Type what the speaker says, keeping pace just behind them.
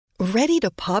Ready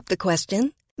to pop the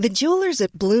question? The jewelers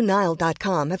at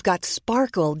BlueNile.com have got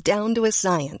sparkle down to a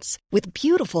science with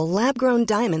beautiful lab-grown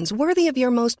diamonds worthy of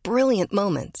your most brilliant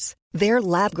moments. Their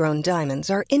lab-grown diamonds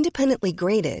are independently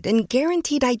graded and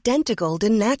guaranteed identical to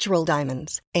natural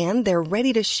diamonds, and they're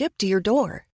ready to ship to your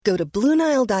door. Go to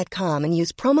BlueNile.com and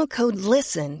use promo code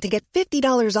LISTEN to get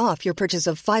 $50 off your purchase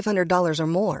of $500 or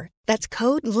more. That's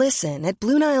code LISTEN at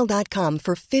BlueNile.com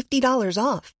for $50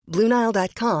 off.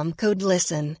 BlueNile.com, code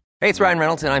LISTEN. Hey, it's Ryan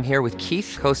Reynolds, and I'm here with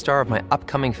Keith, co-star of my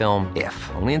upcoming film,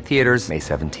 If, only in theaters May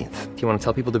 17th. Do you want to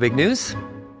tell people the big news?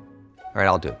 All right,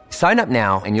 I'll do it. Sign up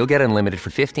now and you'll get unlimited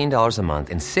for $15 a month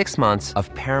and 6 months of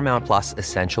Paramount Plus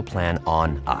Essential Plan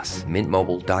on us.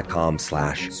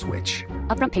 MintMobile.com/switch.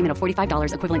 Upfront payment of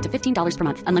 $45 equivalent to $15 per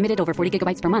month. Unlimited over 40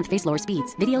 gigabytes per month. Face lower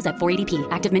speeds. Videos at 480p.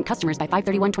 Active Mint customers by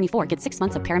 531.24 get 6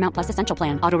 months of Paramount Plus Essential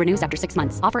Plan. Auto renews after 6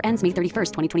 months. Offer ends May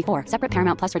 31st, 2024. Separate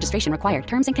Paramount Plus registration required.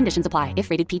 Terms and conditions apply if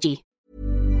rated PG.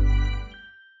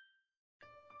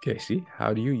 Casey,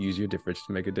 how do you use your difference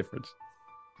to make a difference?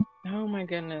 Oh my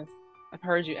goodness. I've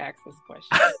heard you ask this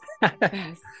question.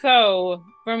 So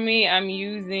for me, I'm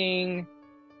using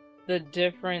the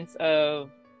difference of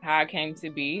how I came to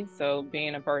be. So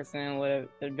being a person with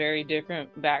a very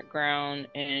different background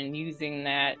and using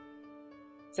that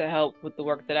to help with the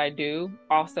work that I do.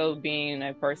 Also being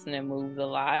a person that moves a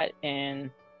lot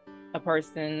and a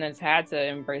person that's had to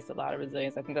embrace a lot of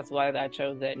resilience. I think that's why I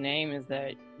chose that name, is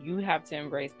that you have to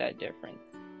embrace that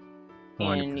difference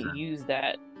 100%. And use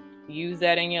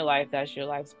that in your life. That's your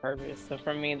life's purpose. So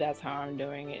for me, that's how I'm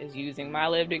doing it, is using my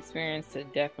lived experience to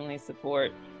definitely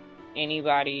support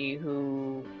anybody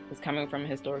who is coming from a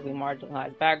historically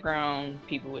marginalized background,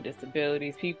 people with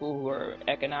disabilities, people who are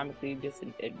economically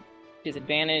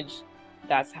disadvantaged.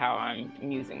 That's how I'm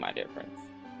using my difference.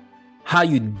 How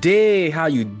you day?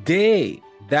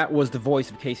 That was the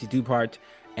voice of Casey Dupart,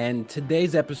 and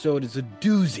today's episode is a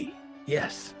doozy.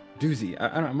 Yes, doozy.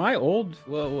 Am I old?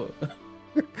 Well,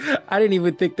 I didn't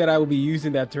even think that I would be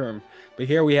using that term, but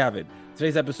here we have it.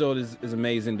 Today's episode is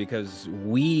amazing because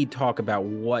we talk about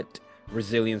what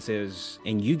resilience is,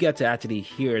 and you get to actually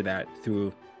hear that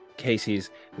through Casey's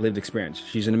lived experience.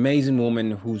 She's an amazing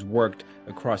woman who's worked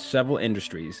across several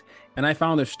industries, and I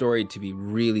found her story to be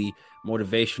really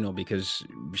motivational because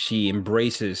she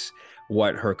embraces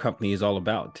what her company is all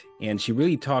about, and she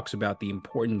really talks about the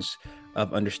importance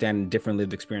of understanding different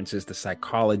lived experiences, the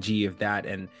psychology of that,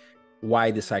 and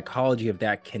why the psychology of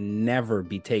that can never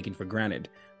be taken for granted.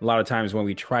 A lot of times when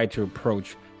we try to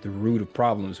approach the root of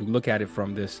problems, we look at it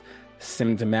from this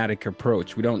symptomatic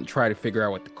approach. We don't try to figure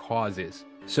out what the cause is.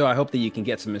 So I hope that you can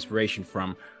get some inspiration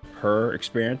from her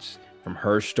experience, from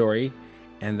her story,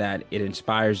 and that it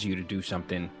inspires you to do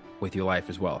something with your life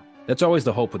as well. That's always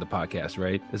the hope with the podcast,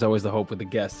 right? There's always the hope with the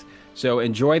guests. So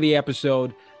enjoy the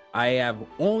episode. I have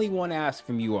only one ask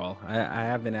from you all. I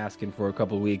have been asking for a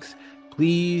couple of weeks.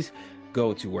 Please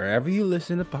go to wherever you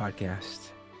listen to podcasts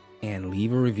and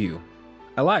leave a review.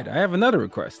 I lied. I have another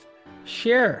request.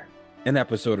 Share an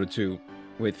episode or two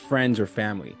with friends or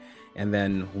family, and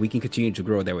then we can continue to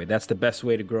grow that way. That's the best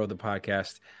way to grow the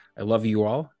podcast. I love you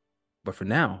all, but for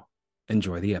now,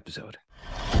 enjoy the episode.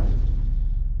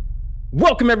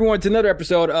 Welcome, everyone, to another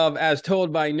episode of As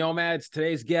Told by Nomads.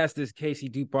 Today's guest is Casey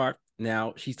Dupart.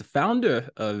 Now, she's the founder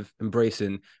of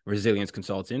Embracing Resilience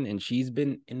Consulting, and she's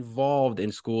been involved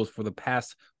in schools for the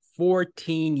past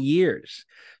 14 years.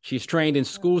 She's trained in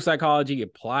school psychology,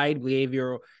 applied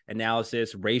behavioral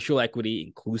analysis, racial equity,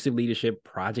 inclusive leadership,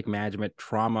 project management,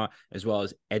 trauma, as well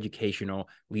as educational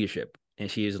leadership. And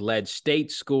she has led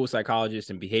state school psychologists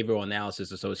and behavioral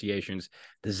analysis associations,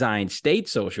 designed state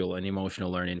social and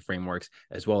emotional learning frameworks,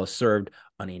 as well as served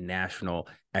on a national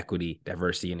equity,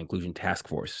 diversity, and inclusion task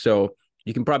force. So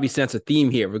you can probably sense a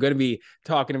theme here. We're going to be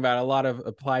talking about a lot of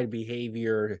applied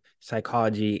behavior,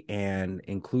 psychology, and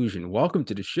inclusion. Welcome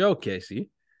to the show, Casey.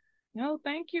 No,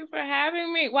 thank you for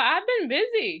having me. Well, I've been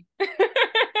busy.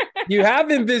 You have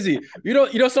been busy. You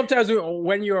know, sometimes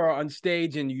when you're on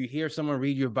stage and you hear someone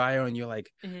read your bio and you're like,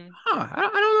 I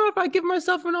don't know if I give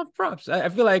myself enough props. I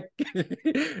feel like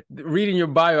reading your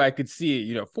bio, I could see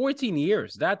it, 14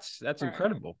 years. That's right.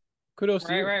 Incredible. Kudos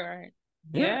to you. Right.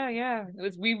 Yeah.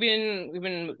 We've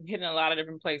been hitting a lot of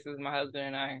different places, my husband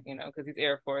and I, because he's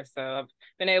Air Force. So I've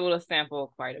been able to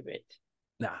sample quite a bit.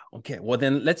 Okay. Well,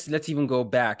 then let's even go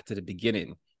back to the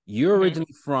beginning. You're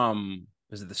originally from,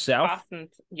 is it the South? Austin.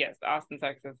 Yes, Austin,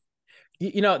 Texas.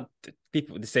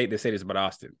 People they say this about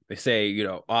Austin. They say,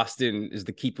 Austin is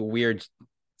the keep a weird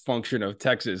function of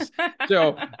Texas.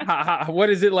 So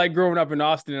what is it like growing up in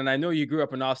Austin? And I know you grew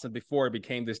up in Austin before it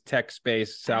became this tech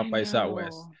space, South by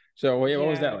Southwest. So what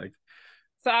was that like?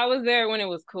 So I was there when it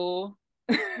was cool.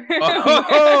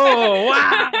 Oh,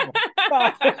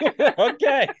 wow.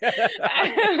 Okay.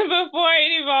 Before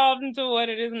it evolved into what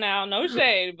it is now. No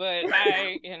shade, but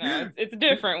it's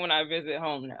different when I visit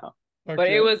home now. But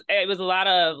Okay. it was a lot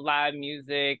of live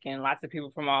music and lots of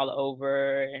people from all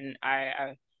over, and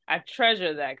I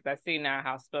treasure that because I see now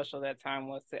how special that time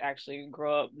was to actually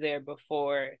grow up there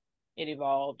before it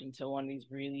evolved into one of these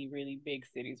really, really big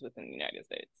cities within the United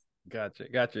States. Gotcha.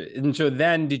 And so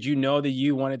then did you know that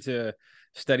you wanted to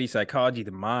study psychology,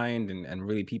 the mind and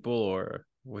really people, or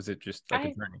was it just like a I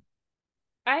journey?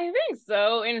 I think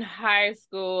so. In high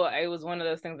school, it was one of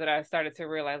those things that I started to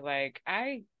realize, like,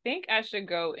 I think I should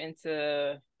go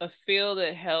into a field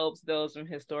that helps those from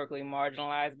historically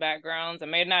marginalized backgrounds. I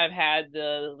may not have had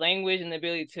the language and the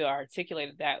ability to articulate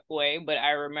it that way, but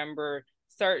I remember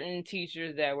certain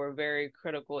teachers that were very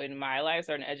critical in my life,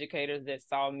 certain educators that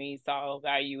saw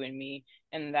value in me,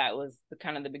 and that was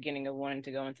the beginning of wanting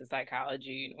to go into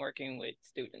psychology and working with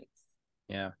students.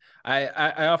 Yeah.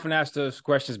 I often ask those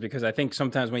questions because I think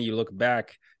sometimes when you look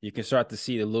back, you can start to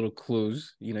see the little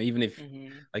clues, even if,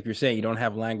 like you're saying, you don't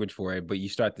have language for it, but you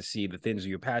start to see the things that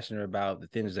you're passionate about, the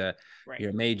things that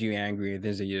Right. made you angry, the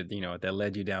things that that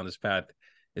led you down this path.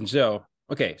 And so,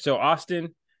 okay, so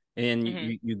Austin, and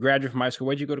you graduated from high school.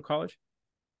 Where'd you go to college?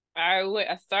 I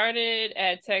started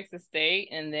at Texas State,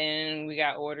 and then we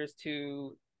got orders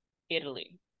to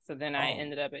Italy. So then I Oh,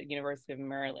 ended up at University of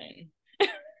Maryland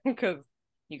because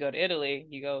you go to Italy,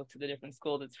 you go to the different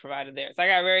school that's provided there. So I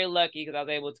got very lucky because I was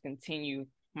able to continue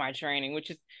my training, which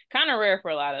is kind of rare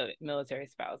for a lot of military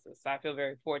spouses. So I feel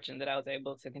very fortunate that I was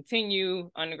able to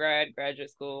continue undergrad,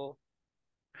 graduate school.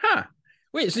 huh.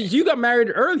 Wait, so you got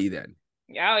married early then?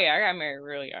 Oh yeah, I got married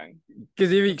really young.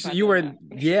 Because Let's not you were do in,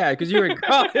 that. yeah, because you were in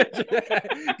college.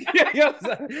 Yeah,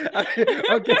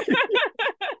 okay.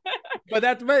 But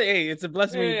hey, it's a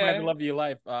blessing when you find the Yeah. love of your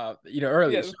life,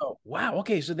 early. Yes. So wow,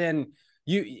 okay. So then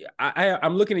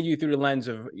I'm looking at you through the lens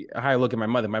of how I look at my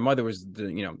mother. My mother was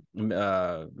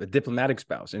a diplomatic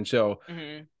spouse, and so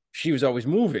hmm she was always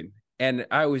moving, and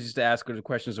I always used to ask her the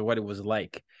questions of what it was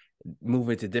like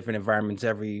moving to different environments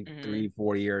every hmm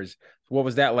 3-4 years. What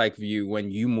was that like for you when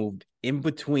you moved in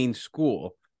between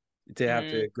school to have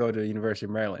hmm to go to the University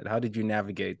of Maryland? How did you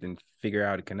navigate and figure out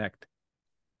how to connect?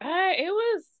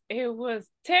 it was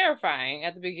terrifying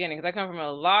at the beginning because I come from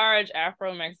a large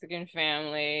Afro-Mexican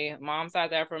family. Mom's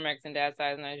side Afro-Mexican, dad's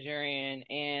side Nigerian,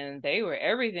 and they were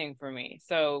everything for me.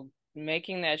 So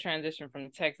making that transition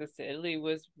from Texas to Italy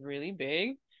was really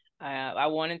big. I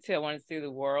wanted to see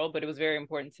the world, but it was very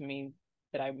important to me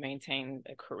that I maintain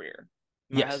a career.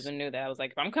 My Yes. husband knew that. I was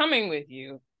like, if I'm coming with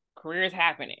you, career is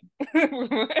happening. So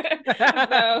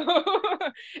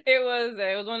it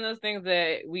was one of those things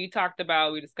that we talked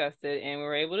about, we discussed it, and we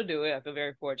were able to do it. I feel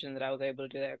very fortunate that I was able to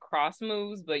do that. Cross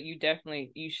moves, but you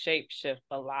shape shift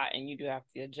a lot, and you do have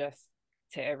to adjust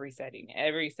to every setting.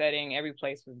 Every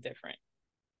place was different.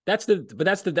 That's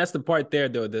the part there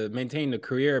though, the maintain the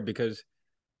career because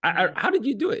Mm-hmm. how did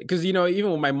you do it? Because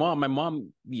even with my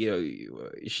mom,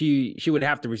 she would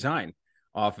have to resign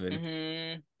often.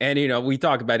 Mm-hmm. And we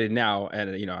talk about it now,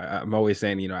 and I'm always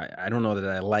saying, I don't know that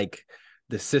I like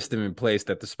the system in place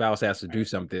that the spouse has to do Right.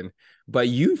 something, but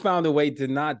you found a way to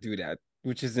not do that,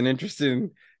 which is an interesting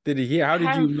thing to hear. How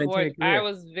did you maintain a I career?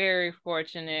 was very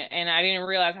fortunate, and I didn't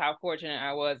realize how fortunate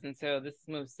I was until this is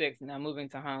move 6, and I'm moving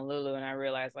to Honolulu, and I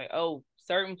realized like, oh,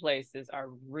 certain places are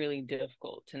really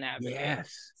difficult to navigate.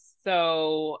 Yes.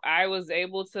 So I was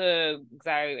able to, because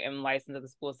I am licensed as a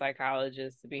school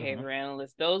psychologist, a Uh-huh. behavior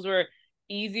analyst. Those were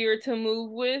easier to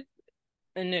move with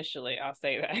initially. I'll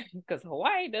say that because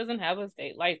Hawaii doesn't have a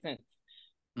state license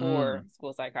for Mm.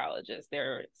 school psychologists.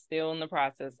 They're still in the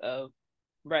process of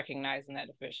recognizing that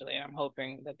officially. I'm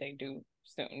hoping that they do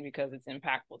soon because it's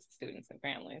impactful to students and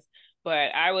families.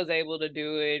 But I was able to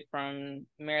do it from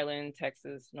Maryland,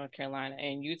 Texas, North Carolina,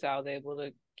 and Utah. I was able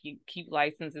to keep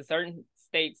licenses. Certain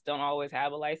states don't always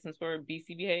have a license for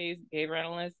BCBAs, behavior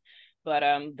analysts. But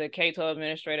the K-12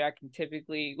 administrator, I can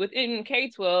typically within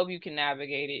K-12 you can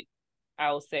navigate it,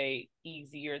 I will say,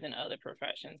 easier than other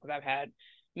professions because I've had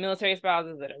military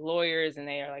spouses that are lawyers and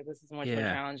they are like, this is much more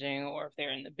Yeah. challenging, or if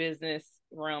they're in the business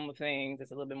realm of things,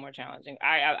 it's a little bit more challenging.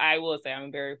 I will say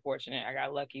I'm very fortunate. I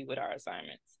got lucky with our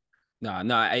assignments. No,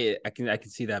 I can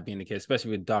see that being the case,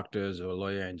 especially with doctors or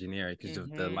lawyer engineer because of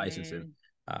the licensing.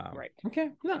 Right. Okay,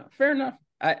 no, fair enough.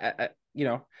 I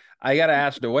gotta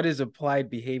ask though, what is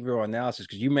applied behavioral analysis?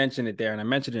 Because you mentioned it there, and I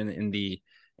mentioned it in the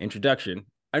introduction.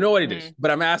 I know what it is, Mm-hmm.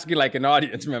 but I'm asking like an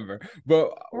audience member. But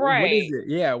what is Right. it?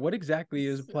 Yeah, what exactly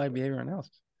is applied behavioral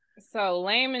analysis? So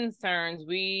layman's terms,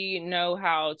 we know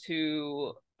how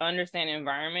to understand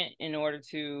environment in order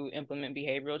to implement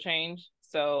behavioral change.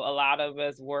 So a lot of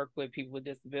us work with people with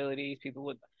disabilities, people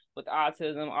with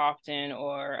autism often,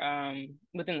 or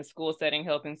within the school setting,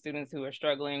 helping students who are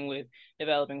struggling with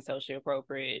developing socially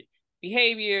appropriate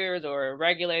behaviors or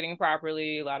regulating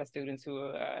properly. A lot of students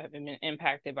who have been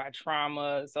impacted by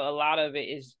trauma. So a lot of it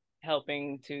is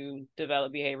helping to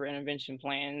develop behavior intervention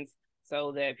plans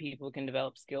so that people can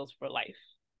develop skills for life.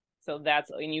 So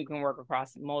and you can work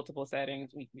across multiple settings.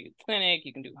 You can do clinic,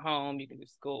 you can do home, you can do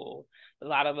school. A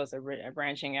lot of us are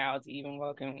branching out to even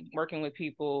working with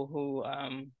people who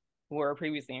were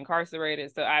previously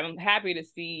incarcerated. So I'm happy to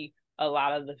see a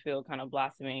lot of the field kind of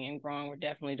blossoming and growing. We're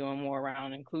definitely doing more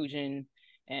around inclusion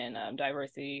and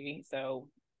diversity. So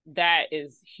that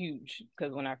is huge,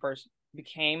 because when I first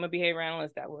became a behavior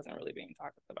analyst, that wasn't really being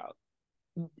talked about.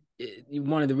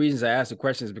 One of the reasons I asked the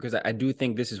question is because I do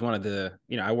think this is one of the,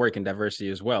 I work in diversity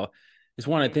as well. It's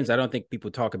one of the things I don't think people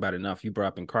talk about enough. You brought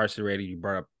up incarcerated, you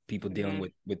brought up people dealing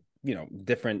with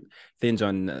different things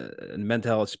on the mental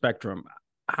health spectrum.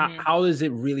 How is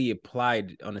it really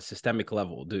applied on a systemic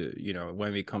level,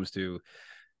 when it comes to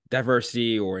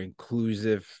diversity or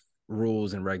inclusive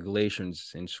rules and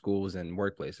regulations in schools and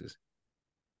workplaces?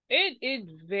 It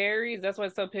varies. That's why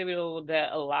it's so pivotal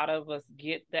that a lot of us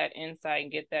get that insight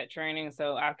and get that training.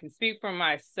 So I can speak for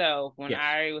myself. When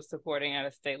I was supporting at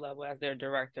a state level as their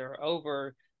director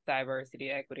over diversity,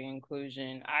 equity,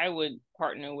 inclusion, I would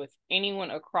partner with anyone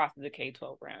across the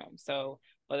K-12 realm. So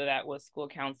whether that was school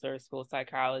counselors, school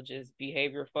psychologists,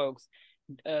 behavior folks,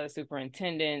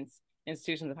 superintendents,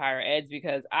 institutions of higher eds,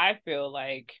 because I feel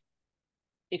like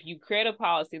if you create a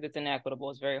policy that's inequitable,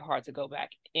 it's very hard to go back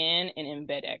in and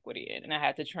embed equity in. And I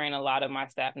had to train a lot of my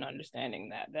staff in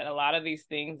understanding that a lot of these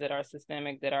things that are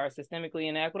systemic, that are systemically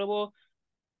inequitable,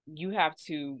 you have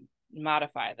to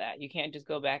modify that. You can't just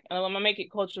go back. And I'm gonna make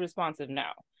it culture responsive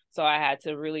now. So I had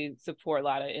to really support a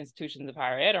lot of institutions of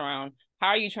higher ed around, how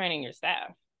are you training your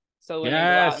staff? So when they go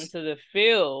out into the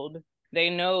field, they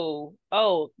know,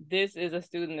 oh, this is a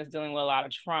student that's dealing with a lot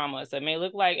of trauma. So it may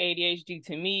look like ADHD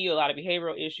to me, a lot of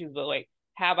behavioral issues, but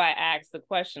have I asked the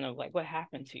question of what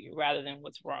happened to you rather than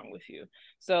what's wrong with you?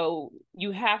 So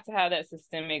you have to have that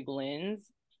systemic lens,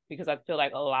 because I feel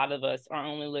like a lot of us are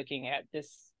only looking at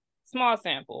this small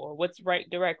sample or what's right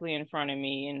directly in front of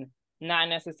me, and not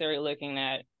necessarily looking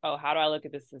at, oh, how do I look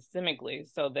at this systemically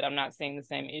so that I'm not seeing the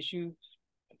same issue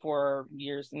for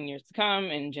years and years to come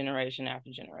and generation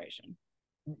after generation.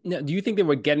 Now, do you think that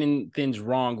we're getting things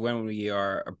wrong when we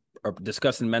are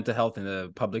discussing mental health in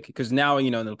the public? Because now,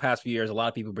 in the past few years, a lot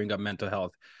of people bring up mental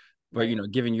health, but,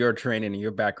 given your training and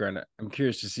your background, I'm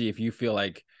curious to see if you feel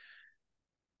like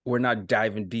we're not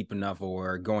diving deep enough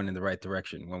or going in the right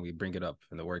direction when we bring it up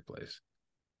in the workplace.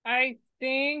 I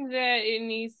think that it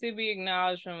needs to be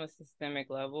acknowledged from a systemic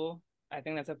level. I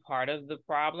think that's a part of the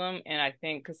problem. And I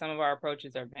think because some of our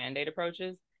approaches are Band-Aid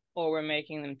approaches, or we're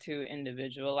making them too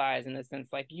individualized in the sense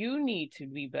you need to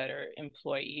be better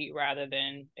employee, rather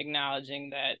than acknowledging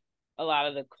that a lot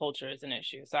of the culture is an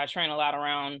issue. So I train a lot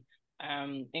around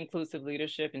inclusive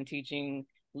leadership and teaching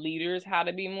leaders how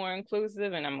to be more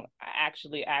inclusive. And I'm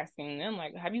actually asking them,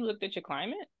 have you looked at your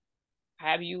climate?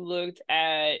 Have you looked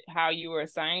at how you are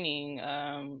assigning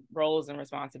roles and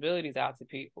responsibilities out to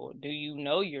people? Do you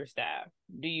know your staff?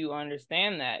 Do you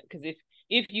understand that? Because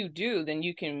if you do, then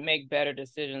you can make better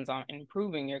decisions on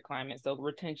improving your climate. So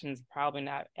retention is probably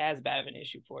not as bad of an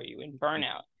issue for you, and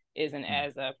burnout isn't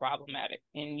as problematic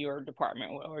in your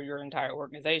department or your entire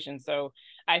organization. So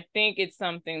I think it's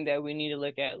something that we need to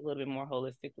look at a little bit more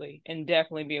holistically, and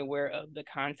definitely be aware of the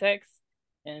context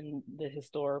and the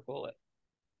historical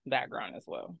background as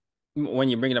well. When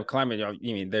you're bringing up climate,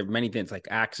 there are many things like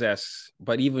access,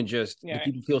 but even just do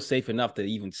people feel safe enough to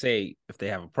even say if they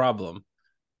have a problem?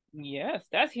 Yes,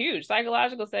 that's huge.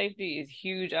 Psychological safety is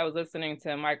huge. I was listening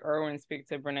to Mike Irwin speak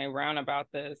to Brene Brown about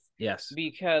this. Yes.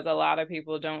 Because a lot of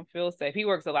people don't feel safe. He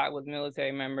works a lot with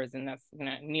military members, and that's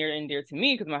near and dear to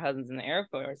me because my husband's in the Air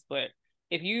Force. But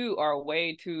if you are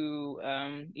way too,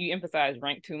 you emphasize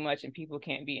rank too much and people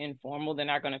can't be informal, they're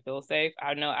not going to feel safe.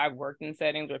 I know I've worked in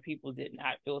settings where people did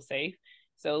not feel safe.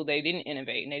 So they didn't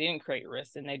innovate and they didn't create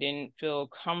risks and they didn't feel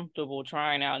comfortable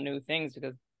trying out new things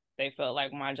because they felt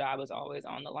like my job was always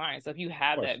on the line. So if you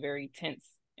have that very tense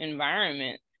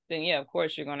environment, then yeah, of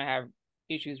course you're going to have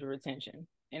issues with retention.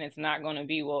 And it's not going to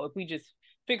be, well, if we just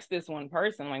fix this one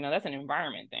person, no, that's an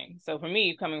environment thing. So for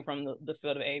me, coming from the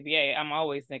field of ABA, I'm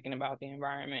always thinking about the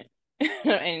environment.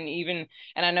 and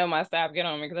I know my staff get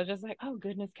on me because I'm just like, oh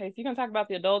goodness, Casey, you're gonna talk about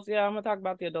the adults? Yeah, I'm gonna talk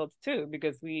about the adults too,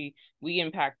 because we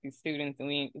impact the students and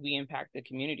we impact the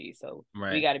community. So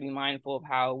we got to be mindful of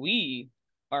how we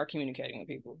are communicating with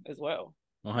people as well.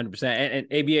 100%. And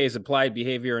ABA is applied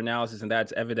behavior analysis, and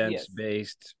that's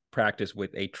evidence-based practice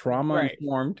with a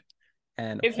trauma-informed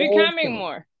and it's becoming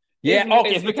more. Yeah,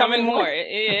 it's becoming more.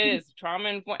 It is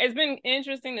trauma-informed. It's been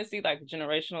interesting to see like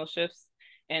generational shifts.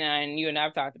 And you and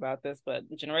I've talked about this, but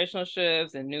the generational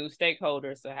shifts and new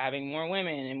stakeholders, so having more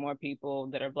women and more people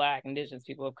that are Black, Indigenous,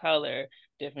 people of color,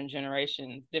 different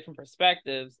generations, different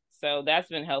perspectives. So that's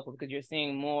been helpful because you're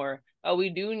seeing more, we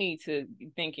do need to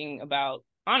be thinking about,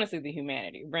 honestly, the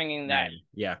humanity, bringing that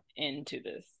into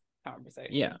this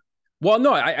conversation. Yeah. Well,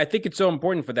 no, I think it's so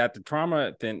important for that. The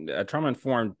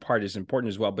trauma-informed part is important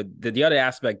as well. But the other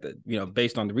aspect that,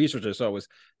 based on the research I saw was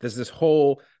there's this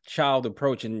whole child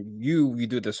approach, and you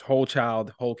do this whole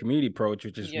child, whole community approach,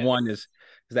 which is one is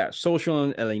that social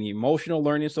and emotional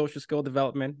learning, social skill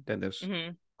development. Then there's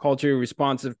culturally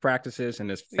responsive practices, and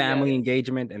there's family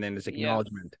engagement, and then there's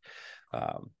acknowledgement.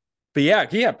 But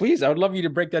yeah, please, I would love you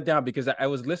to break that down, because I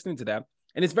was listening to that,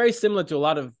 and it's very similar to a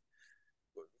lot of.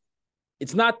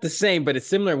 It's not the same, but it's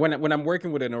similar when I'm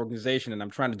working with an organization and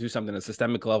I'm trying to do something at a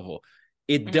systemic level.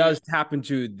 It does tap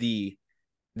into the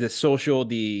social,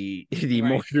 the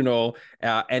emotional,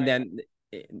 and then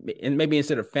and maybe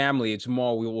instead of family, it's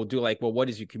more we will do like, well, what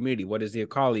is your community? What is your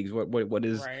colleagues? What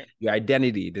is your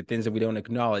identity? The things that we don't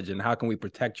acknowledge, and how can we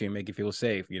protect you and make you feel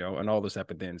safe? And all those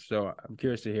type of things. So I'm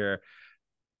curious to hear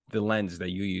the lens that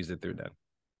you use it through then.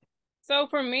 So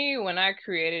for me, when I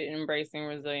created Embracing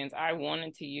Resilience, I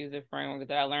wanted to use a framework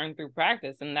that I learned through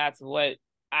practice. And that's what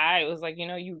I was like,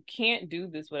 you can't do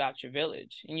this without your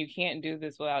village, and you can't do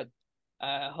this without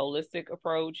a holistic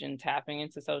approach and tapping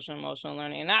into social emotional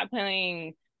learning, and not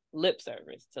paying lip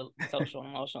service to social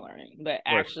emotional learning, but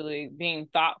actually being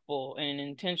thoughtful and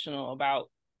intentional about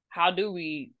how do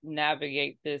we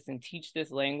navigate this and teach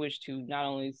this language to not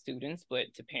only students, but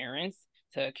to parents,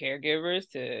 to caregivers,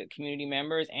 to community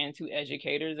members, and to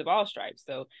educators of all stripes.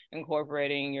 So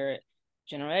incorporating your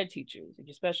general ed teachers,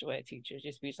 your special ed teachers,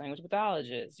 your speech language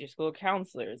pathologists, your school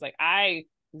counselors. Like, I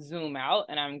zoom out,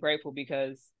 and I'm grateful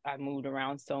because I've moved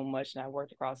around so much and I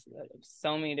worked across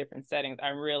so many different settings.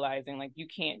 I'm realizing like you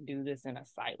can't do this in a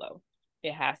silo.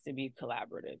 It has to be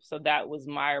collaborative. So that was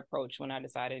my approach when I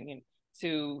decided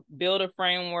to build a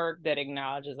framework that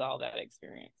acknowledges all that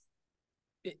experience.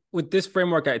 With this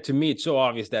framework, to me, it's so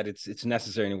obvious that it's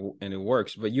necessary and it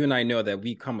works. But you and I know that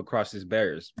we come across these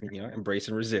barriers,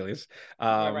 embracing resilience.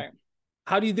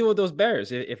 How do you deal with those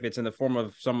barriers? If it's in the form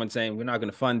of someone saying, we're not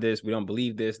going to fund this, we don't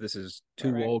believe this is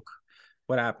too woke,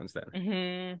 what happens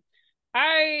then?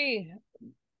 I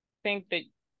think that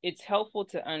it's helpful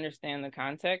to understand the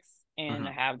context and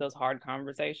have those hard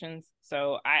conversations.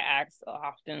 So I ask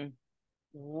often,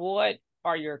 what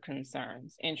are your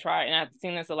concerns? And I've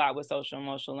seen this a lot with social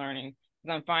emotional learning,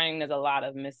 because I'm finding there's a lot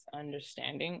of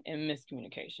misunderstanding and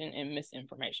miscommunication and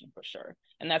misinformation for sure.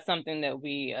 And that's something that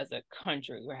we as a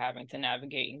country, we're having to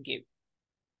navigate and get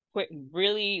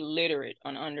really literate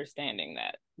on understanding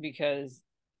that, because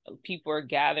people are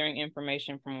gathering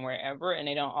information from wherever and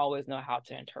they don't always know how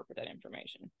to interpret that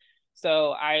information.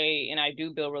 So I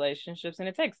do build relationships, and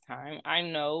it takes time. I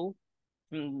know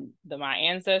from my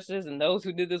ancestors and those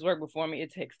who did this work before me,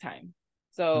 it takes time.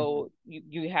 So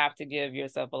you have to give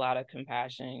yourself a lot of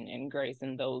compassion and grace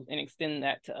and extend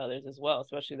that to others as well,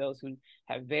 especially those who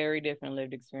have very different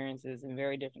lived experiences and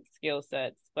very different skill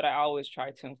sets. But I always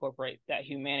try to incorporate that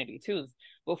humanity too.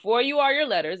 Before you are your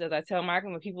letters, as I tell my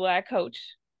people I coach,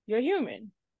 you're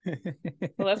human. So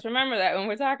let's remember that when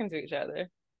we're talking to each other.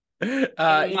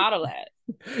 Model that.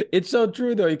 It's so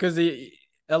true though, because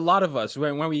a lot of us,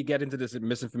 when we get into this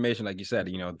misinformation, like you said,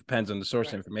 it depends on the source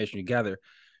of information you gather,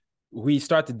 we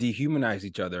start to dehumanize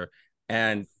each other.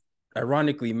 And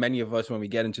ironically, many of us, when we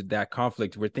get into that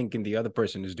conflict, we're thinking the other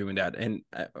person is doing that. And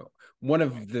one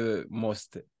of the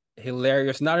most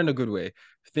hilarious, not in a good way,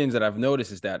 things that I've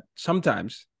noticed is that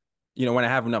sometimes, when I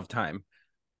have enough time,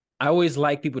 I always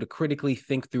like people to critically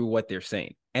think through what they're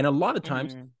saying. And a lot of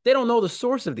times they don't know the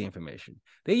source of the information.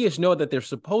 They just know that they're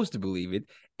supposed to believe it.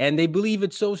 And they believe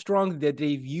it so strongly that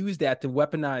they've used that to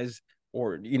weaponize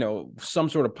or, some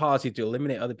sort of policy to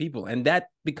eliminate other people. And that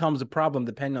becomes a problem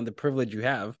depending on the privilege you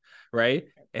have, right?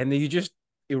 And then you just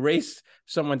erase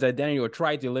someone's identity or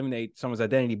try to eliminate someone's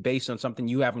identity based on something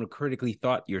you haven't critically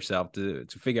thought yourself to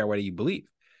figure out what you believe,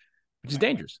 which is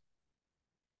dangerous.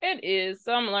 It is.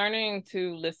 So I'm learning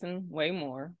to listen way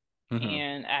more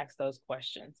and ask those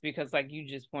questions, because like you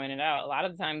just pointed out, a lot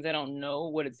of the times they don't know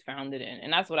what it's founded in.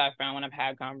 And that's what I found when I've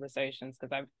had conversations,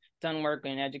 because I've done work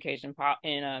in educational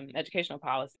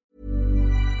policy.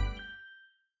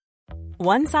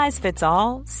 One size fits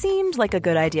all seemed like a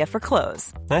good idea for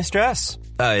clothes. Nice dress.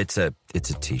 It's a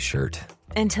t-shirt.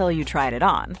 Until you tried it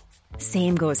on.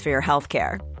 Same goes for your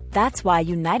healthcare. That's why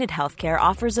United Healthcare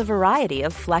offers a variety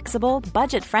of flexible,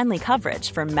 budget-friendly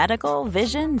coverage for medical,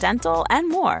 vision, dental, and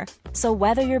more. So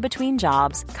whether you're between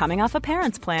jobs, coming off a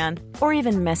parent's plan, or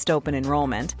even missed open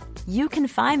enrollment, you can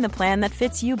find the plan that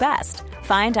fits you best.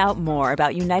 Find out more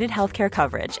about United Healthcare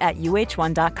coverage at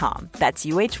uh1.com. That's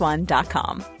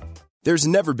uh1.com. There's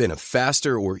never been a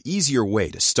faster or easier way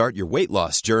to start your weight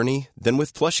loss journey than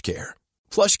with PlushCare.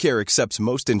 PlushCare accepts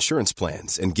most insurance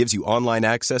plans and gives you online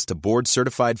access to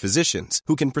board-certified physicians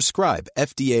who can prescribe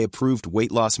FDA-approved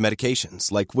weight loss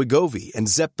medications like Wegovy and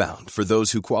Zepbound for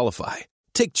those who qualify.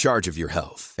 Take charge of your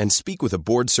health and speak with a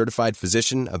board-certified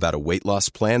physician about a weight loss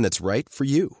plan that's right for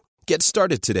you. Get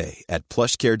started today at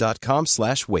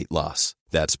plushcare.com/weight loss.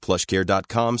 That's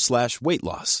plushcare.com/weight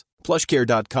loss.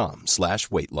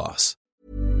 plushcare.com/weight loss.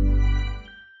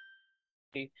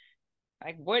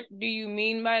 Like, what do you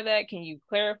mean by that? Can you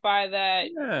clarify that?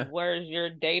 Yeah. Where's your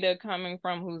data coming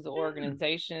from? Who's the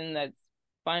organization that's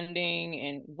funding,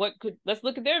 and let's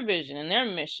look at their vision and their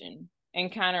mission,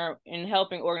 and kind of in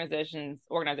helping organizations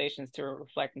to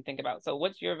reflect and think about. So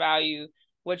what's your value?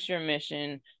 What's your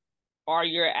mission? Are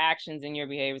your actions and your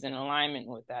behaviors in alignment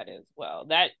with that as well?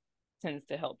 That tends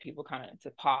to help people kind of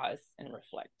to pause and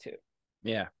reflect too.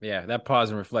 Yeah. That pause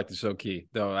and reflect is so key,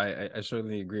 though. I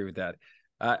certainly agree with that.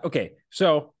 Okay,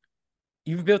 so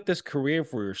you've built this career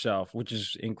for yourself, which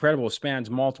is incredible. It spans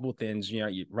multiple things. You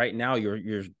know, right now are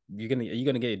you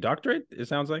gonna get a doctorate? It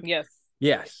sounds like yes.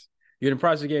 You're in the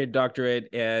process of getting a doctorate,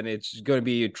 and it's going to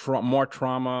be more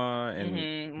trauma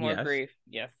and more yes. grief.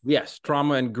 Yes,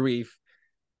 trauma and grief.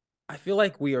 I feel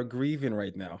like we are grieving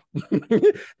right now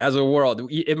as a world.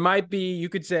 It might be, you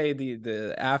could say,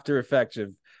 the after effects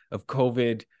of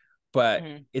COVID, but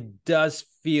it does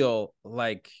feel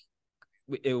like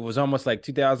it was almost like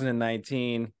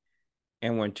 2019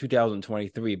 and we're in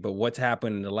 2023, but what's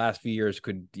happened in the last few years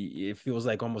it feels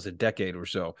like almost a decade or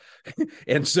so.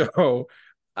 And so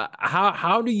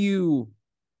how do you,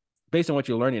 based on what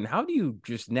you're learning, how do you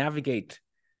just navigate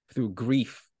through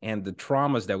grief and the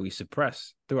traumas that we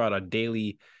suppress throughout our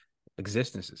daily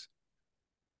existences?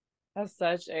 That's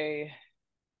such an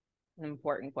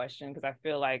important question, because I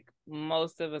feel like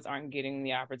most of us aren't getting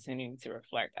the opportunity to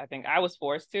reflect. I think I was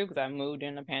forced to, because I moved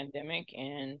in a pandemic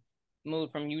and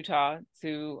moved from Utah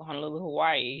to Honolulu,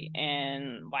 Hawaii,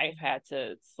 and life had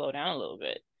to slow down a little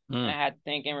bit. And I had to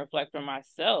think and reflect for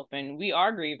myself. And we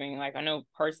are grieving. Like, I know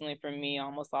personally for me, I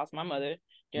almost lost my mother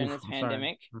during this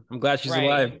pandemic. I'm glad she's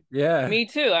alive. Yeah. Me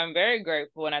too. I'm very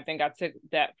grateful. And I think I took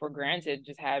that for granted,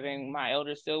 just having my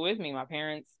elders still with me, my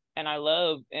parents. And I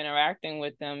love interacting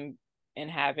with them and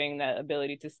having that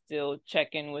ability to still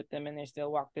check in with them, and they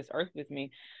still walk this earth with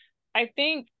me. I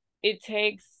think it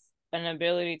takes an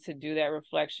ability to do that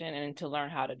reflection and to learn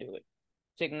how to do it,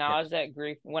 to acknowledge that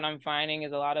grief. What I'm finding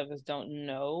is a lot of us don't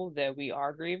know that we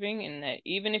are grieving, and that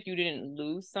even if you didn't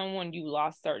lose someone, you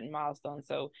lost certain milestones.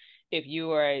 So if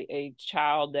you are a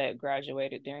child that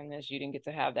graduated during this, you didn't get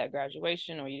to have that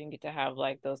graduation, or you didn't get to have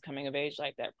like those coming of age,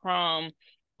 like that prom,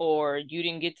 or you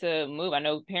didn't get to move. I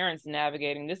know parents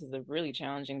navigating this is a really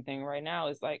challenging thing right now.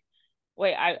 It's like,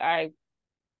 wait, I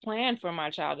planned for my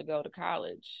child to go to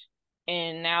college,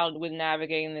 and now with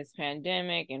navigating this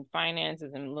pandemic and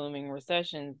finances and looming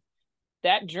recessions,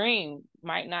 that dream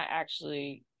might not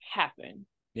actually happen.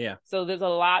 Yeah. So there's a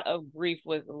lot of grief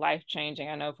with life changing.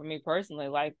 I know for me personally,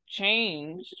 life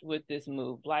changed with this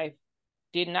move. Life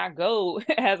did not go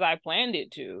as I planned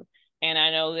it to. And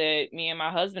I know that me and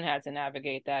my husband had to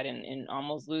navigate that, and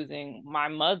almost losing my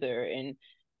mother. And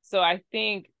so I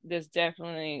think there's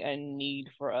definitely a need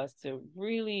for us to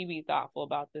really be thoughtful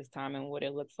about this time and what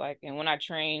it looks like. And when I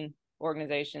train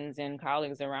organizations and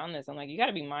colleagues around this, I'm like, you got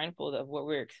to be mindful of what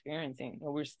we're experiencing,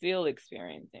 or we're still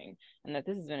experiencing, and that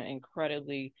this has been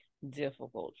incredibly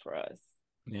difficult for us.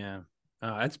 Yeah.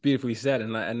 That's beautifully said.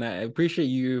 And I appreciate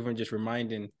you even just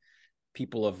reminding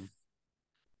people of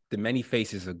the many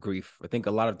faces of grief. I think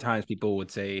a lot of times people would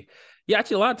say,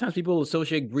 a lot of times people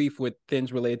associate grief with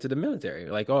things related to the military.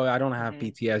 Like, oh, I don't have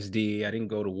PTSD. I didn't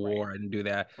go to war. I didn't do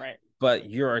that. Right. But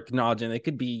you're acknowledging it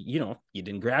could be, you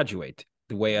didn't graduate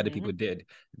the way other people did.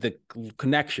 The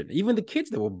connection, even the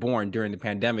kids that were born during the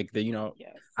pandemic, that,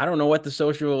 I don't know what the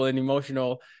social and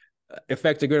emotional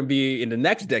effects are going to be in the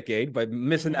next decade, but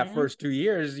missing that first 2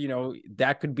 years,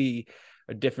 that could be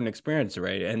a different experience,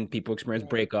 right? And people experience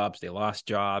breakups, they lost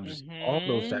jobs, all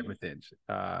those type of things.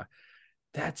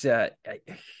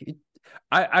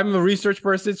 I'm a research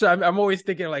person, so I'm always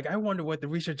thinking, like, I wonder what the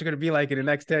research is going to be like in the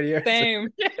next 10 years. Same.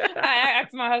 I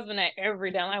ask my husband that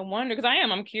every day. I wonder, because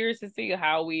I'm curious to see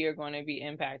how we are going to be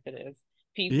impacted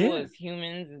people as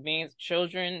humans, as being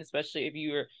children, especially if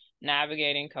you're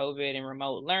navigating COVID and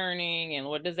remote learning. And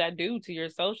what does that do to your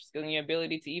social skills and your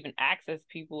ability to even access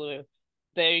people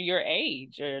that are your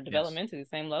age or developmentally the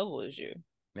same level as you?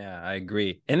 Yeah, I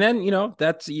agree. And then,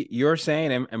 that's you're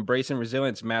saying embracing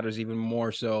resilience matters even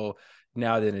more so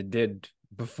now than it did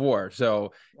before.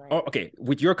 So, okay,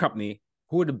 with your company,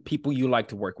 who are the people you like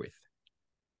to work with?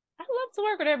 I love to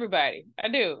work with everybody. I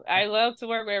do. I love to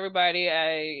work with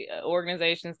everybody.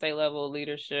 Organization, state level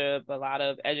leadership, a lot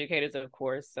of educators, of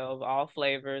course, so of all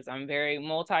flavors. I'm very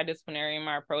multidisciplinary in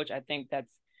my approach. I think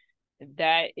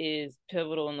that is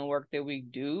pivotal in the work that we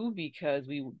do because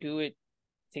we do it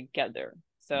together.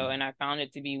 So, and I found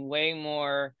it to be way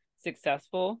more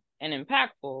successful and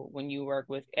impactful when you work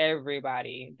with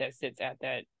everybody that sits at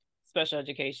that special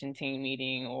education team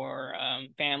meeting or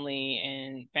family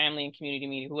and community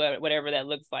meeting, whatever that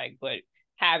looks like, but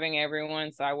having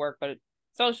everyone. So I work with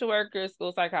social workers,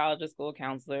 school psychologists, school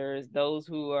counselors, those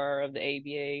who are of the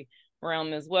ABA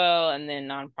realm as well, and then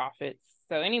nonprofits.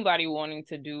 So anybody wanting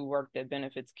to do work that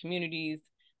benefits communities,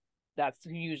 that's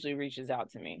who usually reaches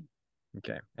out to me.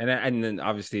 Okay. And then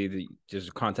obviously there's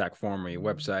a contact form on your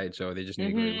website. So they just need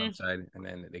to go to your website and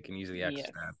then they can easily access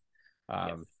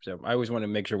that. So I always want to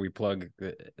make sure we plug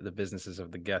the businesses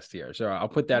of the guest here. So I'll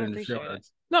put that in the show notes.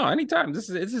 No, anytime. This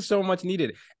is so much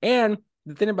needed. And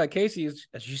the thing about Casey is,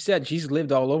 as you said, she's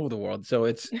lived all over the world. So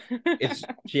it's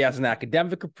she has an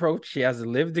academic approach. She has a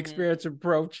lived experience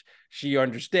approach. She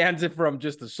understands it from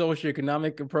just a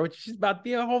socioeconomic approach. She's about to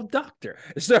be a whole doctor.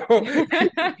 So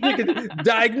she can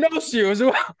diagnose you as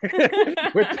well.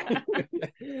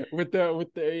 with the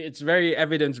it's very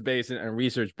evidence-based and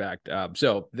research-backed.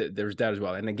 So there's that as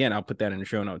well. And again, I'll put that in the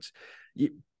show notes.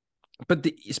 But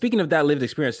speaking of that lived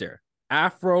experience there,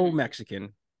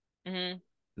 Afro-Mexican,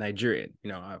 Nigerian,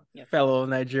 a fellow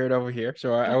Nigerian over here.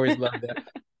 So I always love that.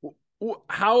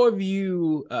 How have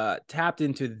you tapped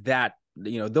into that,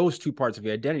 those two parts of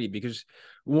your identity? Because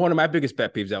one of my biggest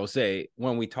pet peeves, I will say,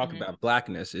 when we talk about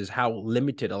Blackness is how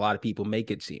limited a lot of people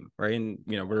make it seem, right? And,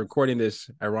 we're recording this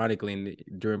ironically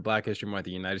during Black History Month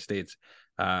in the United States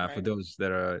for those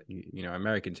that are,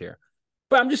 Americans here.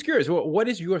 But I'm just curious, what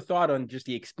is your thought on just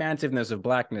the expansiveness of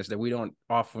Blackness that we don't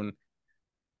often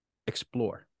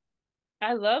explore?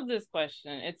 I love this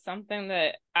question. It's something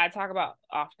that I talk about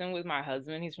often with my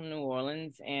husband. He's from New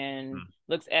Orleans and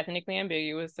looks ethnically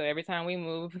ambiguous. So every time we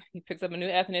move, he picks up a new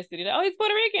ethnicity. Oh, he's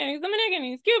Puerto Rican, he's Dominican,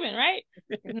 he's Cuban, right?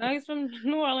 No, he's from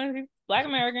New Orleans, he's Black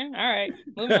American. All right,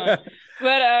 moving on.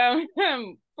 But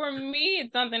for me,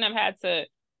 it's something I've had to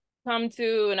come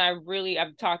to, and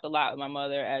I've talked a lot with my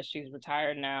mother as she's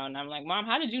retired now. And I'm like, Mom,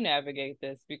 how did you navigate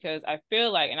this? Because I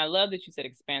feel like, and I love that you said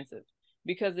expansive,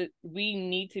 because we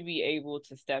need to be able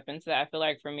to step into that. I feel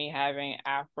like for me, having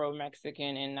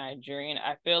Afro-Mexican and Nigerian,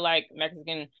 I feel like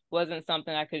Mexican wasn't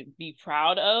something I could be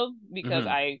proud of because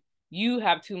you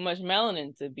have too much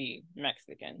melanin to be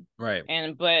Mexican. Right.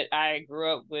 But I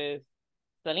grew up with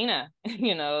Selena.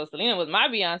 Selena was my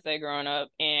Beyonce growing up,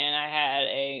 and I had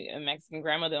a Mexican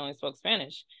grandmother that only spoke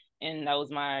Spanish. And that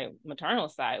was my maternal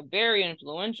side. Very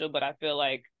influential, but I feel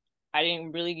like I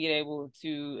didn't really get able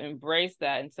to embrace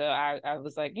that until I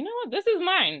was like, you know what, this is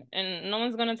mine and no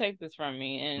one's going to take this from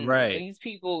me. And these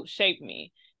people shaped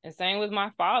me. And same with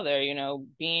my father,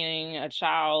 being a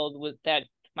child with that,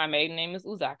 my maiden name is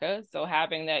Uzaka. So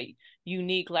having that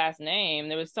unique last name,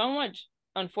 there was so much,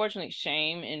 unfortunately,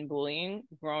 shame and bullying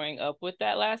growing up with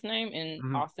that last name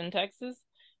in Austin, Texas.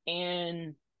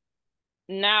 And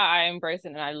now I embrace it,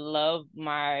 and I love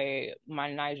my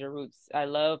Niger roots. I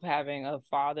love having a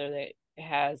father that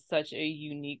has such a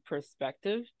unique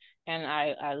perspective, and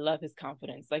I love his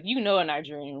confidence. Like, a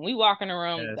Nigerian. When we walk in a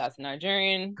room, that's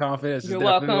Nigerian. Confidence You're is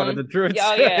welcome. One of the truths.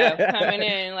 Oh yeah, coming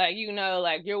in like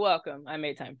you're welcome. I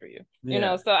made time for you.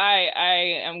 So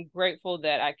I am grateful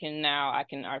that I can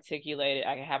articulate it.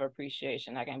 I can have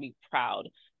appreciation. I can be proud,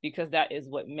 because that is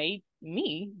what made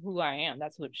me who I am.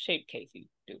 That's what shaped Casey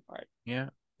Dupart. Yeah.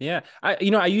 I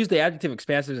use the adjective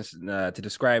expansiveness to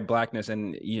describe Blackness,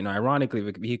 and ironically,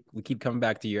 we keep coming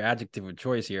back to your adjective of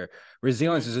choice here.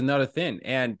 Resilience is another thing,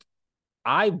 and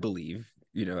I believe,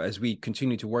 as we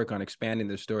continue to work on expanding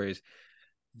the stories,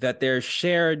 that there's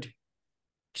shared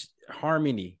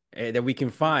harmony that we can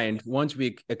find once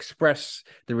we express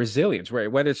the resilience,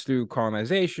 right? Whether it's through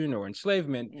colonization or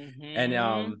enslavement,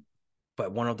 and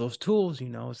but one of those tools,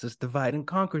 is this divide and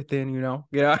conquer thing, I'm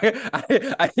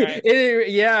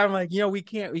like, we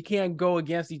can't go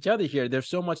against each other here. There's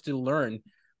so much to learn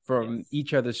from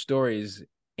each other's stories.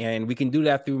 And we can do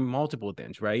that through multiple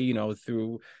things, right?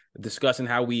 Through discussing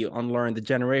how we unlearn the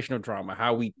generational trauma,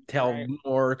 how we tell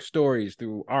more stories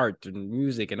through art and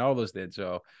music and all those things.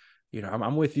 So,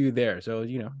 I'm with you there. So,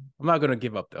 I'm not going to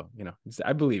give up though.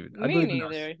 I believe it. I Me believe in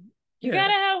us. neither. You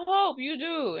gotta have hope. You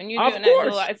do, and you do. Of And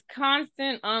course. it's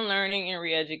constant unlearning and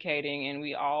re-educating, and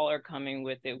we all are coming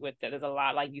with it. With that, there's a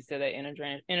lot, like you said, that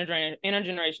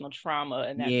intergenerational trauma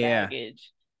and that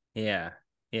baggage. Yeah.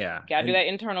 Gotta do that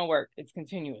internal work. It's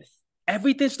continuous.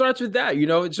 Everything starts with that,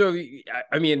 So,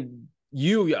 I mean,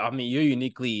 you're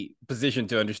uniquely positioned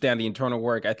to understand the internal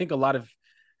work. I think a lot of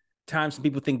times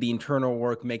people think the internal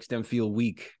work makes them feel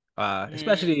weak,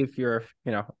 especially if you're,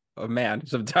 a man.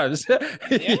 Sometimes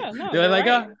you're like,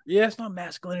 right. It's not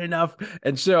masculine enough.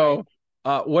 And so,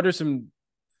 what are some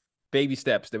baby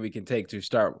steps that we can take to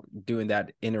start doing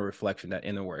that inner reflection, that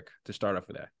inner work, to start off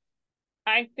with that?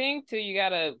 I think too, you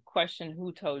gotta question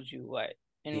who told you what.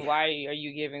 And why are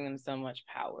you giving them so much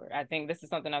power? I think this is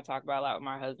something I talk about a lot with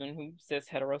my husband, who's cis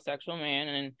heterosexual man,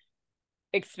 and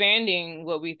expanding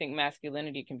what we think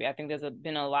masculinity can be. I think there's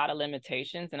been a lot of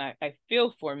limitations, and I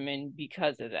feel for men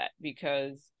because of that,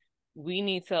 because we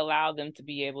need to allow them to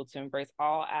be able to embrace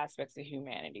all aspects of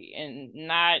humanity and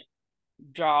not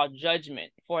draw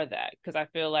judgment for that, because I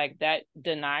feel like that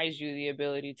denies you the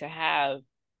ability to have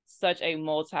such a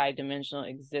multi-dimensional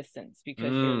existence,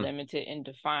 because you're limited and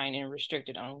defined and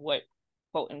restricted on what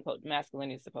quote unquote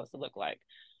masculinity is supposed to look like.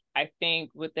 I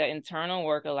think with that internal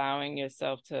work, allowing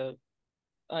yourself to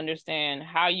understand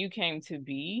how you came to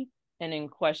be, and then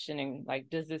questioning, like,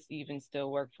 does this even still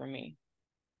work for me?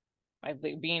 Like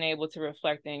being able to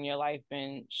reflect in your life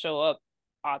and show up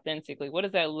authentically. What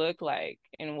does that look like?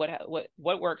 And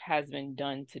what work has been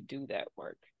done to do that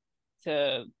work?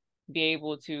 To be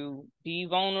able to be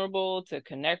vulnerable, to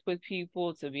connect with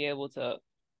people, to be able to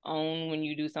own when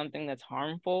you do something that's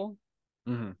harmful.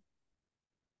 Yeah.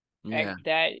 Like,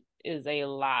 that is a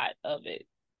lot of it,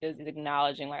 is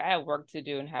acknowledging, like, I have work to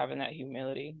do, and having that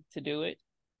humility to do it.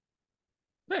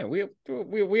 Man,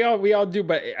 we all do,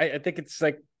 but I think it's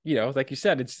like, like you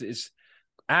said, it's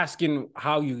asking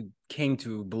how you came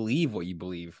to believe what you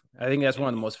believe. I think that's one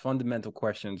of the most fundamental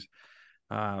questions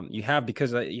you have,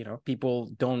 because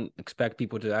people don't expect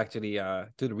people to actually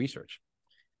do the research,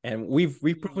 and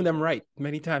we've proven them right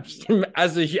many times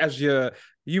as a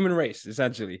human race,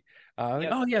 essentially. Like,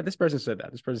 oh yeah, this person said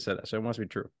that, so it must be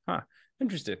true.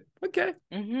 Interesting. Okay.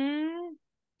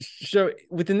 So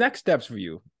with the next steps for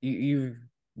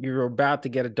you're about to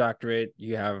get a doctorate.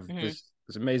 You have this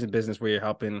amazing business where you're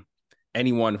helping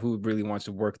anyone who really wants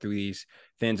to work through these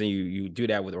things, and you do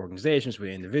that with organizations, with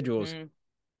individuals.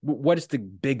 What is the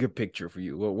bigger picture for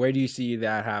you? Where do you see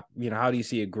that happen? How do you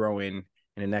see it growing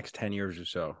in the next 10 years or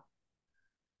so?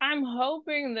 I'm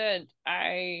hoping that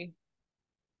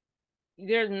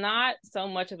there's not so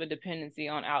much of a dependency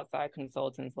on outside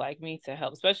consultants like me to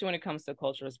help, especially when it comes to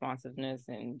cultural responsiveness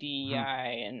and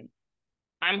DEI. And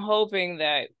I'm hoping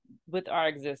that with our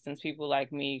existence, people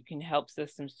like me can help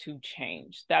systems to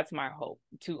change. That's my hope,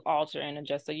 to alter and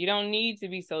adjust. So you don't need to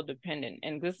be so dependent.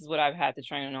 And this is what I've had to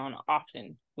train on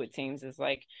often with teams, is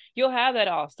like, you'll have that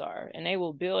all-star, and they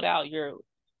will build out your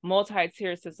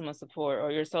multi-tier system of support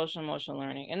or your social emotional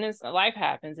learning. And then life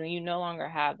happens and you no longer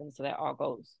have them. So that all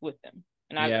goes with them.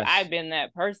 And I've been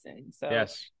that person. So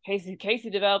Casey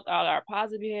developed all our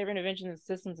positive behavior interventions,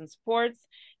 systems, and supports.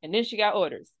 And then she got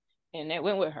orders, and it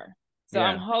went with her. So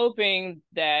I'm hoping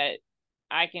that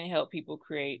I can help people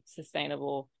create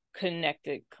sustainable,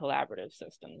 connected, collaborative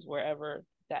systems wherever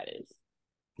that is.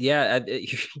 Yeah,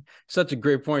 such a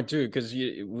great point too, because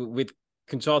with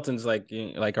consultants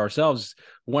like ourselves,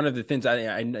 one of the things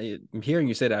I'm hearing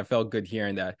you say, that I felt good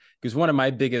hearing that, because one of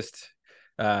my biggest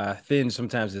things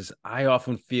sometimes is I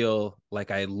often feel like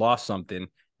I lost something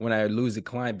when I lose a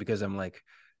client, because I'm like,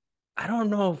 I don't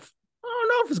know if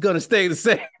it's gonna stay the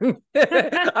same.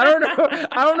 I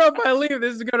don't know if I leave,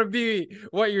 this is gonna be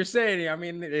what you're saying. I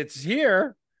mean, it's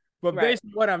here, but based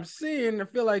on what I'm seeing, I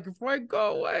feel like if I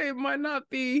go away, it might not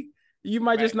be. You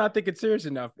might just not think it's serious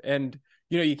enough, and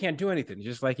you can't do anything.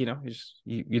 Just like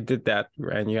you did that,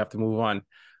 right? And you have to move on.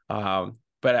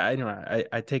 But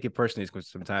I take it personally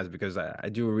sometimes, because I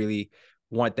do really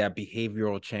want that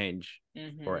behavioral change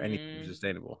for anything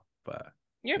sustainable. But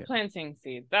you're planting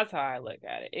seeds. That's how I look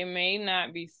at it. It may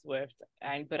not be swift,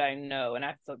 but I know, and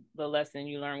that's the lesson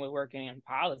you learn with working in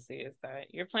policy, is that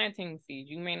you're planting seeds.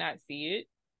 You may not see it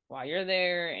while you're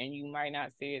there, and you might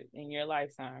not see it in your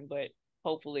lifetime, but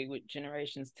hopefully with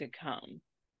generations to come,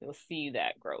 you'll see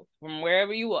that growth from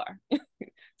wherever you are.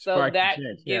 So that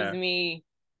gives me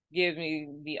gives me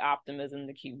the optimism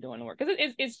to keep doing the work, because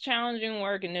it's challenging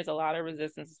work and there's a lot of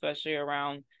resistance, especially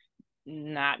around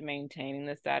not maintaining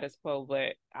the status quo.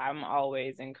 But I'm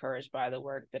always encouraged by the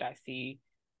work that I see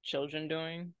children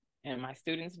doing and my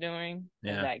students doing,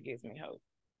 and that gives me hope.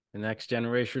 The next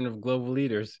generation of global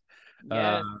leaders.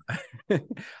 Yes.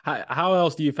 How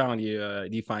else do you find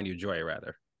your joy,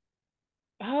 rather?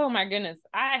 Oh my goodness,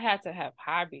 I had to have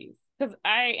hobbies, because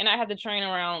I had to train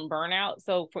around burnout.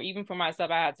 So for myself,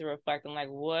 I had to reflect on, like,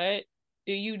 what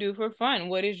do you do for fun?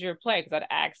 What is your play? Because I'd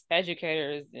ask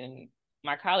educators and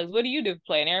my colleagues, what do you do for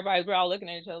play? And we're all looking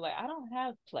at each other like, I don't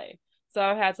have play. So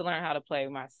I've had to learn how to play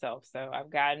myself. So I've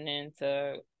gotten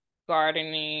into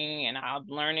gardening, and I'm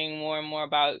learning more and more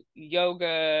about yoga,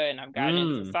 and I've gotten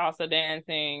into salsa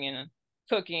dancing and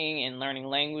cooking and learning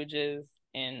languages,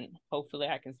 and hopefully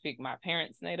I can speak my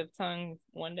parents' native tongue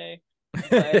one day.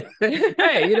 But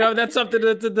hey, that's something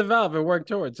to develop and work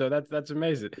towards. So that's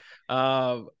amazing.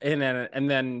 And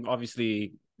then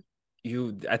obviously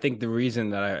I think the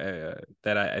reason that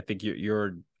I think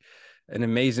you're an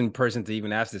amazing person to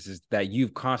even ask this is that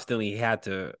you've constantly had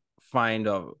to find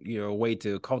a way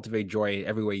to cultivate joy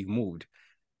everywhere you've moved,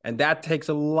 and that takes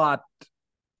a lot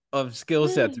of skill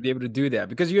set to be able to do that,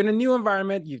 because you're in a new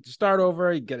environment, you start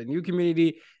over, you get a new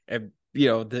community, and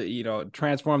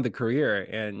transform the career,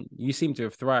 and you seem to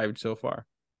have thrived so far.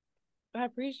 I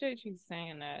appreciate you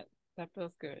saying that. That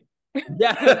feels good.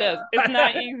 Yeah. It does. It's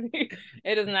not easy.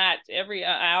 It is not.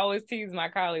 I always tease my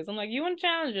colleagues, I'm like, you want to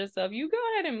challenge yourself, you go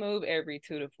ahead and move every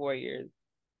 2 to 4 years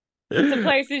to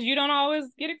places you don't always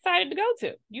get excited to go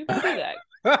to. You go do that.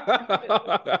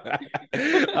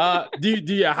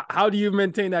 How do you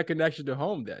maintain that connection to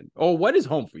home then? Or what is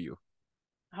home for you?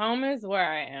 Home is where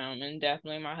I am, and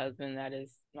definitely my husband. That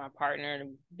is my partner.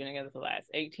 We've been together for the last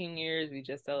 18 years. We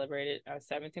just celebrated our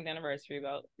 17th anniversary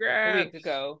about a week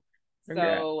ago.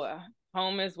 Congrats. So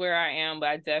home is where I am, but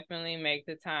I definitely make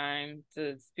the time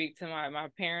to speak to my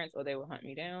parents, or they will hunt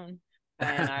me down.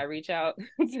 And I reach out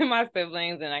to my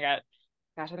siblings, and I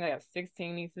think I got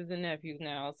 16 nieces and nephews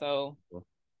now. So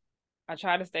I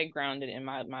try to stay grounded in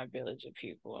my village of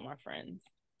people and my friends.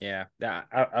 Yeah,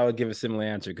 I would give a similar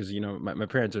answer, because my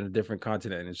parents are on a different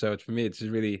continent, and so for me it's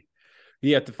just really,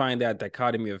 you have to find that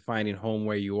dichotomy of finding home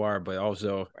where you are, but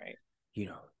also right.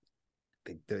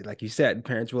 Like you said,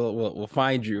 parents will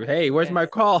find you. Hey, where's my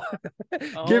call?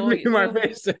 Give me my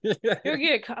face. You'll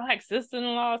get like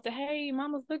sister-in-law say, "Hey,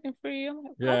 mama's looking for you." I'm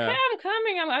like, okay, I'm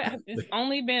coming. It's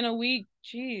only been a week.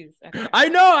 Jeez. Okay. I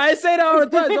know. I say that all the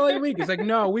time. It's only a week. It's like,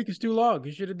 no, a week is too long.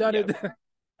 You should have done it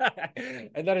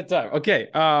another time. Okay.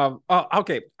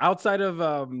 Okay. Outside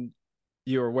of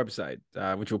your website,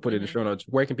 which we'll put in the show notes,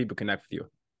 where can people connect with you?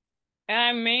 And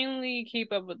I mainly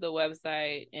keep up with the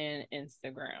website and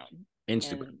Instagram. And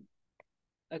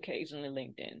occasionally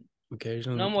LinkedIn.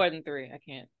 Occasionally, no more than 3. I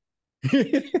can't.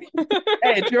 Hey,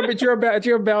 it's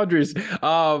your boundaries.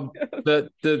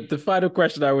 The final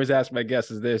question I always ask my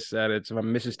guests is this, and it's my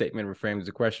mission statement reframes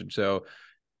the question. So,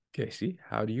 Casey,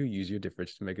 how do you use your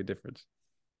difference to make a difference?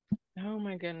 Oh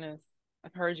my goodness,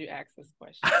 I've heard you ask this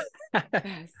question.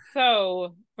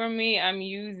 So for me, I'm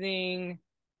using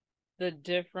the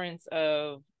difference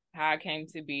of how I came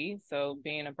to be. So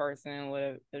being a person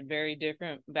with a very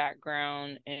different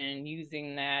background and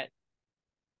using that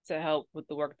to help with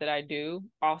the work that I do.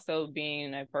 Also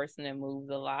being a person that moves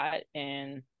a lot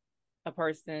and a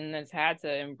person that's had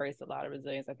to embrace a lot of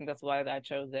resilience. I think that's why I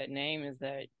chose that name, is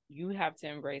that you have to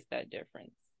embrace that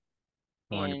difference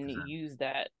 100%. And use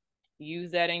that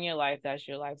in your life. That's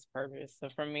your life's purpose. So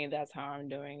for me, that's how I'm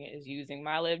doing it, is using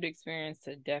my lived experience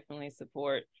to definitely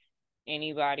support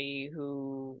anybody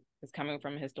who is coming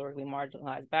from a historically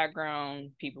marginalized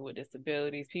background, people with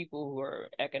disabilities, people who are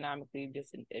economically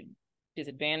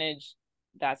disadvantaged.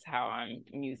 That's how I'm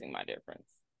using my difference.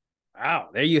 Wow,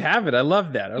 there you have it. I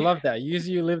love that.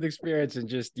 Using your lived experience and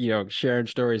just, sharing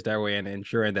stories that way and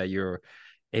ensuring that you're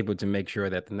able to make sure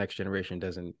that the next generation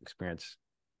doesn't experience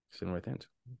similar things.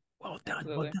 Well done.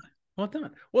 Absolutely. Well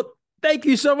done. Well, thank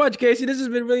you so much, Casey. This has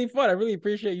been really fun. I really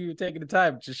appreciate you taking the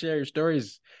time to share your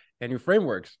stories and your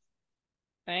frameworks.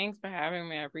 Thanks for having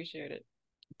me. I appreciate it.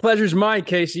 Pleasure's mine,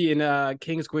 Casey, and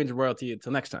Kings, Queens, Royalty.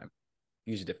 Until next time,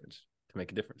 use your difference to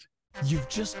make a difference. You've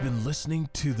just been listening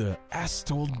to the As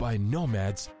Told by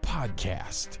Nomads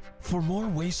podcast. For more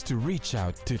ways to reach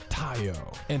out to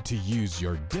Tayo and to use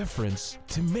your difference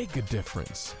to make a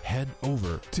difference, head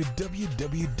over to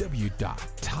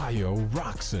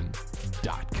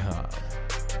www.tayoroxen.com.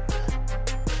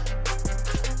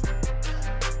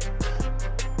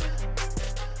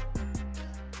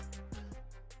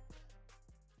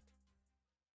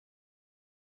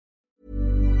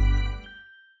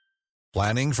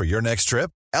 Planning for your next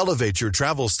trip? Elevate your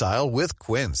travel style with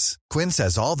Quince. Quince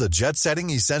has all the jet-setting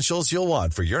essentials you'll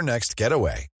want for your next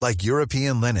getaway, like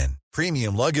European linen,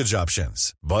 premium luggage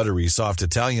options, buttery soft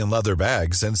Italian leather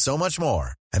bags, and so much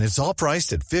more. And it's all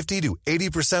priced at 50 to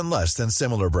 80% less than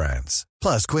similar brands.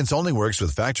 Plus, Quince only works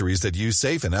with factories that use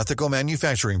safe and ethical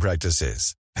manufacturing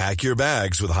practices. Pack your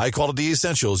bags with high-quality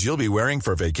essentials you'll be wearing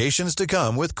for vacations to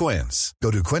come with Quince.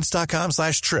 Go to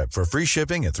quince.com/trip for free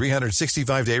shipping and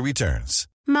 365-day returns.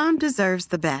 Mom deserves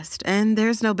the best, and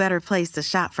there's no better place to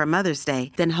shop for Mother's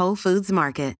Day than Whole Foods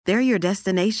Market. They're your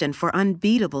destination for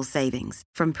unbeatable savings,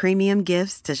 from premium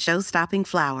gifts to show-stopping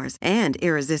flowers and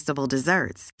irresistible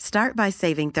desserts. Start by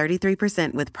saving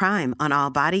 33% with Prime on all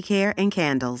body care and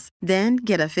candles. Then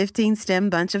get a 15-stem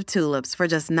bunch of tulips for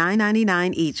just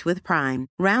 $9.99 each with Prime.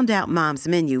 Round out Mom's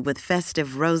menu with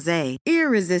festive rosé,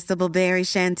 irresistible berry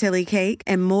chantilly cake,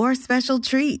 and more special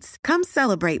treats. Come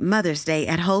celebrate Mother's Day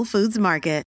at Whole Foods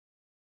Market.